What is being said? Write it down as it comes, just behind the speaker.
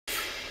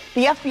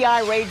The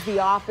FBI raids the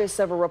office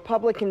of a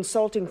Republican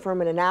consulting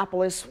firm in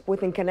Annapolis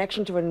in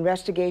connection to an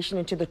investigation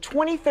into the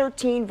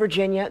 2013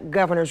 Virginia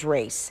governor's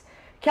race.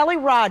 Kelley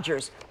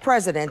Rogers,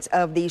 president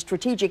of the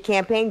Strategic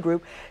Campaign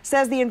Group,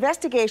 says the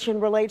investigation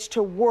relates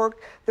to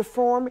work the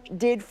firm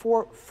did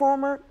for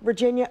former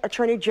Virginia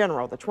Attorney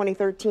General, the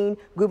 2013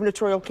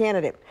 gubernatorial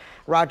candidate.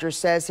 Rogers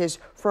says his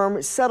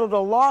firm settled a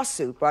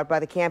lawsuit brought by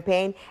the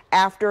campaign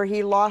after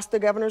he lost the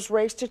governor's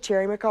race to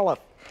Terry McAuliffe.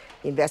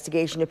 The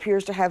investigation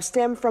appears to have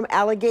stemmed from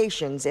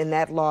allegations in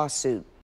that lawsuit.